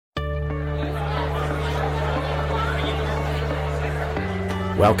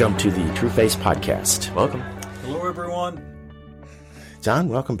Welcome to the True Face Podcast. Welcome. Hello, everyone. John,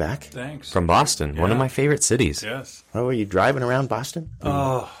 welcome back. Thanks. From Boston, one of my favorite cities. Yes. Oh, were you driving around Boston?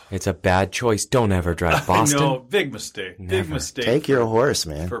 Oh, It's a bad choice. Don't ever drive Boston. I know. Big mistake. Never. Big mistake. Take your horse,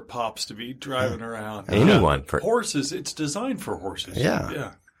 man. For Pops to be driving around. Anyone. For horses. It's designed for horses. Yeah.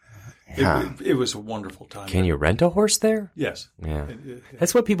 Yeah. Yeah. It was a wonderful time. Can you rent a horse there? Yes. Yeah.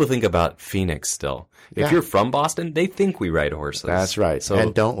 That's what people think about Phoenix still. Yeah. If you're from Boston, they think we ride horses. That's right. So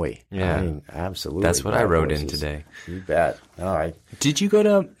And don't we? Yeah. I mean, absolutely. that's what I ride wrote in horses. today. You bet. All right. Did you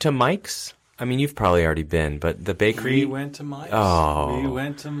go to Mike's? I mean, you've probably already been, but the bakery. We went to Mike's. Oh. We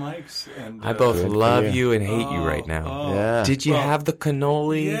went to Mike's. And, I both Good for love you. you and hate you right now. Oh. Yeah. Did you Well, have the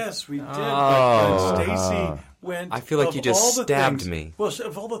cannoli? Yes, we did. Oh. But Stacy went. I feel like of you just all the stabbed things- me. Well,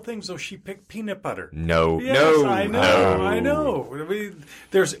 of all the things, though, she picked peanut butter. No. Yes, no. I know. no. I know. I mean,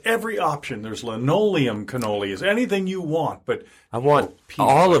 there's every option. There's linoleum cannolis, anything you want, but I want peanut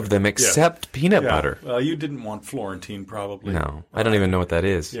all butter. of them except peanut butter. Well, you didn't want Florentine, probably. No, I don't even know what that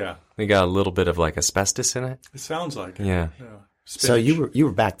is. Yeah. We got a little bit of like asbestos in it. It sounds like it. Yeah. So you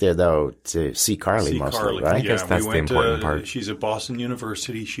were back there, though, to see Carly See mostly, Carly. right? guess that's we the went important to, part. She's at Boston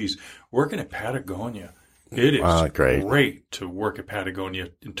University. She's working at Patagonia. It is great. to work at Patagonia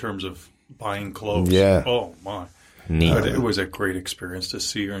in terms of buying clothes. Yeah. Oh, my. Neat. But it was a great experience to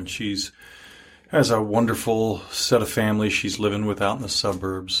see her, and she's has a wonderful set of family she's living with out in the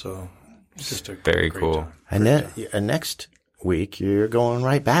suburbs. So it's just a Very great cool. time. And then next week, you're going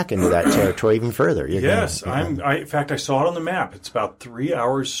right back into that territory even further. You're Yes, gonna, in fact, I saw it on the map. It's about 3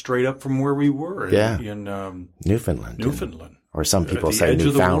 hours straight up from where we were in Newfoundland. Newfoundland. Or some people the say edge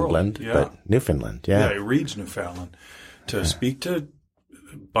of the world. Newfoundland, Yeah. but Newfoundland, Yeah, yeah. it reads Newfoundland. To speak to a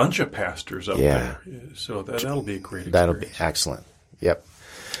bunch of pastors up Yeah. there. So that'll be a great experience. That'll be excellent. Yep.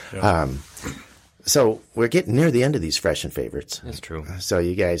 Yeah. So we're getting near the end of these fresh and favorites. That's true. So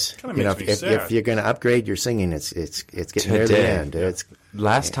you guys, Kinda you know, makes me if sad. you're going to upgrade your singing, it's getting near the Today. end. It's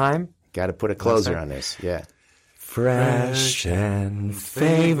Last time, got to put a closer time? on this. Yeah. fresh and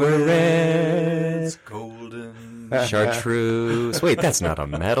favorites, Golden. chartreuse. Wait, that's not a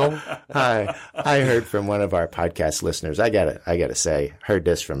medal. I heard from one of our podcast listeners. I gotta say, heard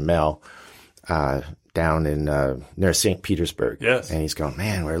this from Mel down in near St. Petersburg. Yes. And he's going,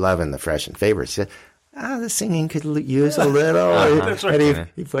 man, we're loving the fresh and favorites. He said, the singing could use a little. That's right. And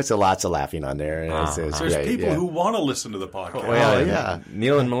he puts lots of laughing on there. And it's There's great, people yeah. who want to listen to the podcast. Well, yeah.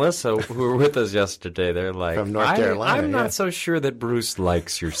 Neil and Melissa, who were with us yesterday, they're like, From North Carolina, I'm yeah. not so sure that Bruce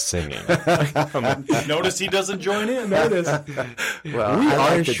likes your singing. Notice he doesn't join in. Well, I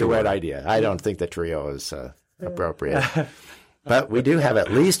like the sure. duet idea. I don't think the trio is appropriate. But we do have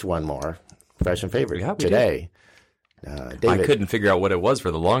at least one more fresh and favorite Yeah, we today. I David, couldn't figure out what it was for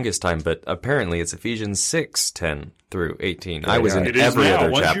the longest time, but apparently it's Ephesians 6:10-18. I was in It is every now.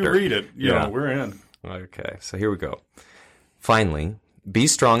 other Once chapter. you read it, Yeah. we're in. Okay, so here we go. Finally, be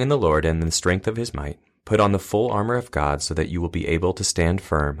strong in the Lord and in the strength of his might. Put on the full armor of God so that you will be able to stand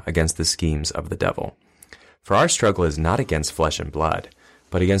firm against the schemes of the devil. For our struggle is not against flesh and blood,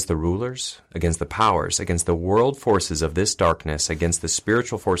 but against the rulers, against the powers, against the world forces of this darkness, against the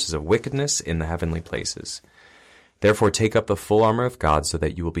spiritual forces of wickedness in the heavenly places. Therefore take up the full armor of God so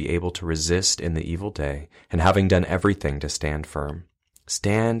that you will be able to resist in the evil day, and having done everything to stand firm.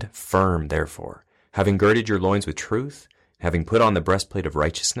 Stand firm, therefore, having girded your loins with truth, having put on the breastplate of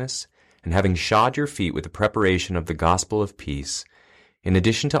righteousness, and having shod your feet with the preparation of the gospel of peace. In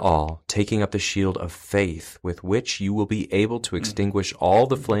addition to all, taking up the shield of faith, with which you will be able to extinguish all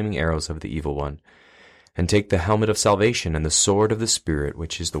the flaming arrows of the evil one, and take the helmet of salvation and the sword of the Spirit,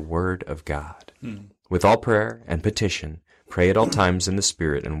 which is the word of God. With all prayer and petition, pray at all times in the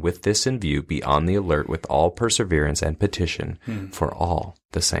Spirit, and with this in view, be on the alert with all perseverance and petition for all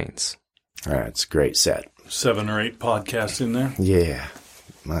the saints. all right, it's a great set. 7 or 8 podcasts in there. Yeah,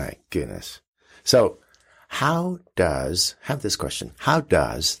 my goodness. So, have this question, how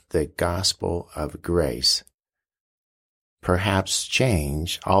does the gospel of grace perhaps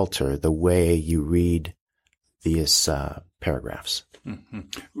alter the way you read these paragraphs?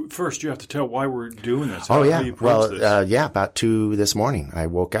 First, you have to tell why we're doing this. Oh, How yeah. do you approach Well, this? about 2 this morning, I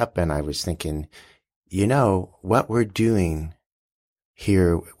woke up and I was thinking, what we're doing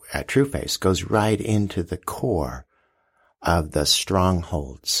here at Trueface goes right into the core of the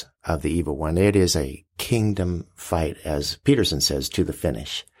strongholds of the evil one. It is a kingdom fight, as Peterson says, to the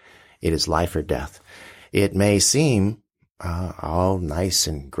finish. It is life or death. It may seem all nice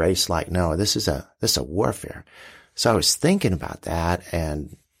and grace-like. No, this is a warfare. So I was thinking about that,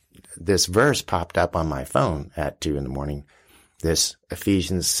 and this verse popped up on my phone at 2 in the morning. this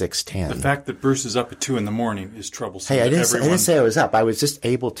Ephesians 6:10. The fact that Bruce is up at 2 a.m. is troublesome. Hey, I to didn't everyone. say I was up. I was just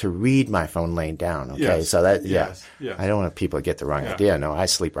able to read my phone laying down. Okay, Yes, so that yes. I don't want people to get the wrong idea. No, I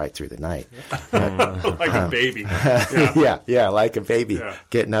sleep right through the night. Like a baby. Yeah, like a baby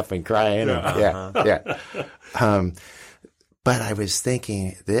getting up and crying. But I was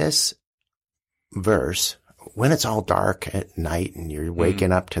thinking this verse, when it's all dark at night and you're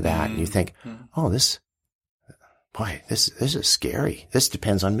waking up to that, and you think, oh, this is scary. This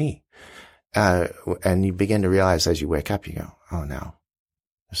depends on me. And you begin to realize as you wake up, you go, oh no,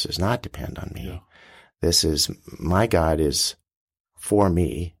 this does not depend on me. Yeah. This is, my God is for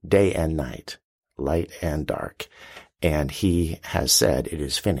me day and night, light and dark. And he has said it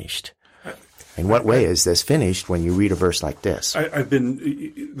is finished. In what way is this finished when you read a verse like this? I've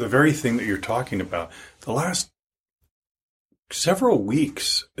been, the very thing that you're talking about, the last several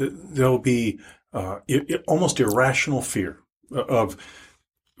weeks, there'll be almost irrational fear of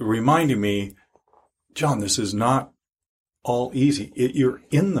reminding me, John, this is not all easy. You're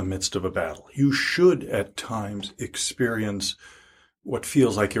in the midst of a battle. You should at times experience what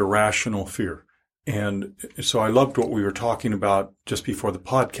feels like irrational fear. And so I loved what we were talking about just before the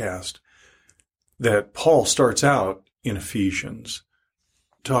podcast, that Paul starts out in Ephesians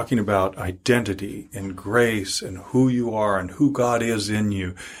talking about identity and grace and who you are and who God is in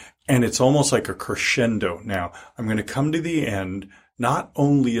you. And it's almost like a crescendo. Now, I'm going to come to the end, not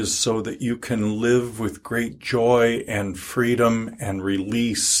only is so that you can live with great joy and freedom and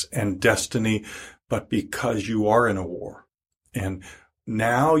release and destiny, but because you are in a war. And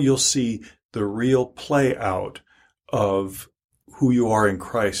now you'll see the real play out of who you are in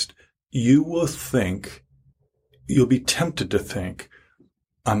Christ. You will think, you'll be tempted to think,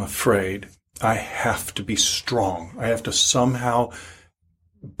 I'm afraid. I have to be strong. I have to somehow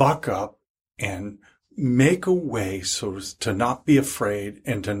buck up and make a way so as to not be afraid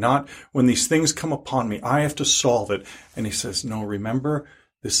and to not, when these things come upon me, I have to solve it. And he says, no, remember,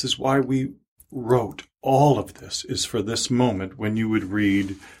 this is why we wrote all of this, is for this moment when you would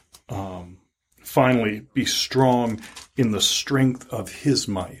read, finally, be strong in the strength of his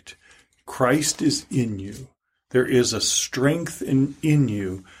might. Christ is in you. There is a strength in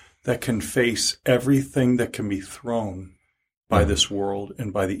you that can face everything that can be thrown by this world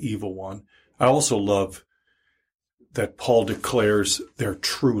and by the evil one. I also love that Paul declares there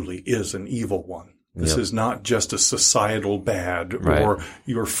truly is an evil one. This is not just a societal bad or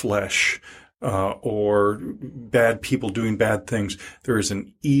your flesh or bad people doing bad things. There is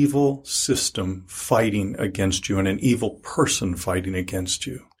an evil system fighting against you and an evil person fighting against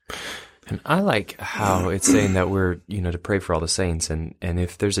you. And I like how it's saying that we're, to pray for all the saints. And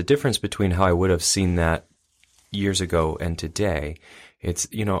if there's a difference between how I would have seen that years ago and today, it's,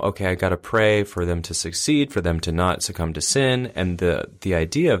 okay, I got to pray for them to succeed, for them to not succumb to sin. And the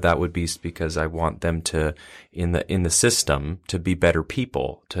idea of that would be because I want them to, in the system, to be better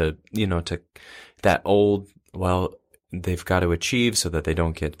people, to that old, well, they've got to achieve so that they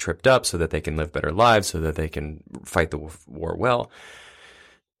don't get tripped up, so that they can live better lives, so that they can fight the war well.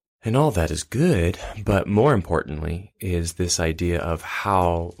 And all that is good, but more importantly is this idea of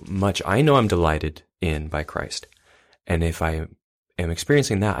how much I know I'm delighted in by Christ. And if I am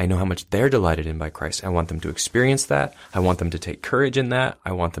experiencing that, I know how much they're delighted in by Christ. I want them to experience that. I want them to take courage in that.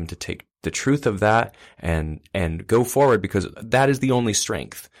 I want them to take the truth of that and go forward, because that is the only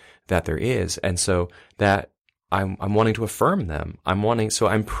strength that there is. And so that I'm wanting to affirm them. So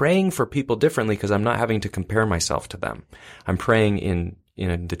I'm praying for people differently because I'm not having to compare myself to them. I'm praying in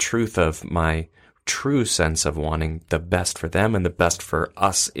the truth of my true sense of wanting the best for them and the best for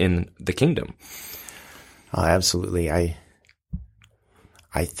us in the kingdom. Oh, absolutely. I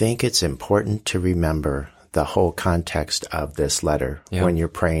think it's important to remember the whole context of this letter when you're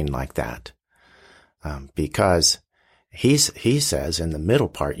praying like that. Because he says in the middle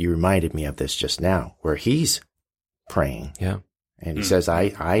part, you reminded me of this just now, where he's praying. Yeah. And he says,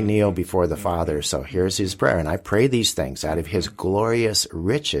 I kneel before the Father. So here's his prayer. And I pray these things out of his glorious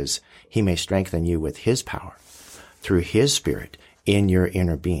riches. He may strengthen you with his power through his Spirit in your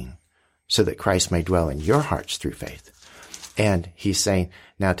inner being, so that Christ may dwell in your hearts through faith. And he's saying,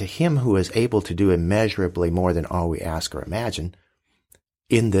 now to him who is able to do immeasurably more than all we ask or imagine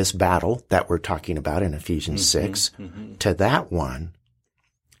in this battle that we're talking about in Ephesians 6, to that one,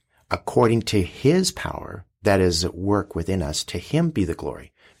 according to his power that is at work within us, to him be the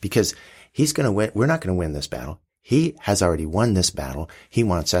glory. Because he's going to win. We're not going to win this battle. He has already won this battle. He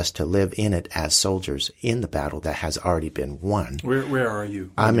wants us to live in it as soldiers in the battle that has already been won. Where are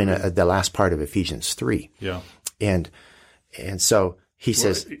you? I'm in the last part of Ephesians 3. Yeah. And so he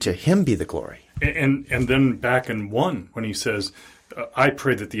says, to him be the glory. And then back in 1, when he says, I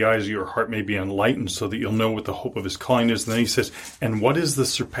pray that the eyes of your heart may be enlightened so that you'll know what the hope of his calling is. And then he says, and what is the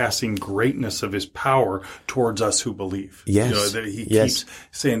surpassing greatness of his power towards us who believe? Yes. That he keeps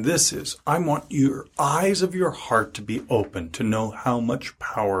saying, I want your eyes of your heart to be open, to know how much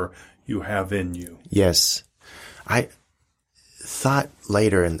power you have in you. Yes. I thought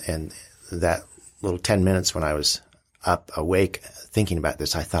later in that little 10 minutes when I was up awake thinking about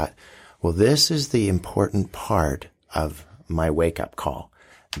this, I thought, well, this is the important part of my wake-up call.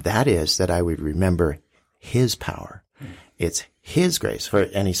 That is that I would remember his power. It's his grace.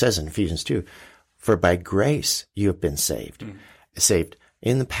 And he says in Ephesians 2, for by grace you have been saved. Saved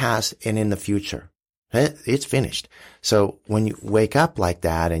in the past and in the future. It's finished. So when you wake up like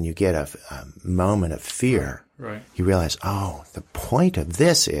that and you get a moment of fear, right. You realize, oh, the point of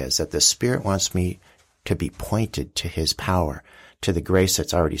this is that the Spirit wants me to be pointed to his power, to the grace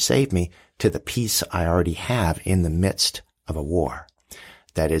that's already saved me, to the peace I already have in the midst of a war.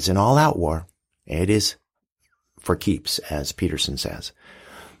 That is an all-out war. It is for keeps, as Peterson says.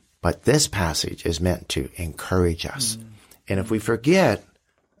 But this passage is meant to encourage us. And if we forget,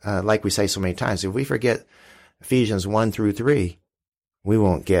 like we say so many times, if we forget Ephesians 1 through 3, we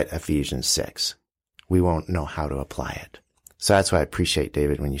won't get Ephesians 6. We won't know how to apply it. So that's why I appreciate,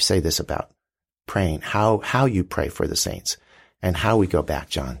 David, when you say this about praying, how you pray for the saints, and how we go back,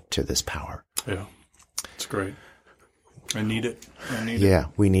 John, to this power. Yeah, it's great. I need it. Yeah,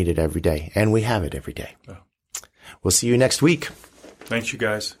 we need it every day, and we have it every day. Yeah. We'll see you next week. Thanks, you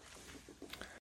guys.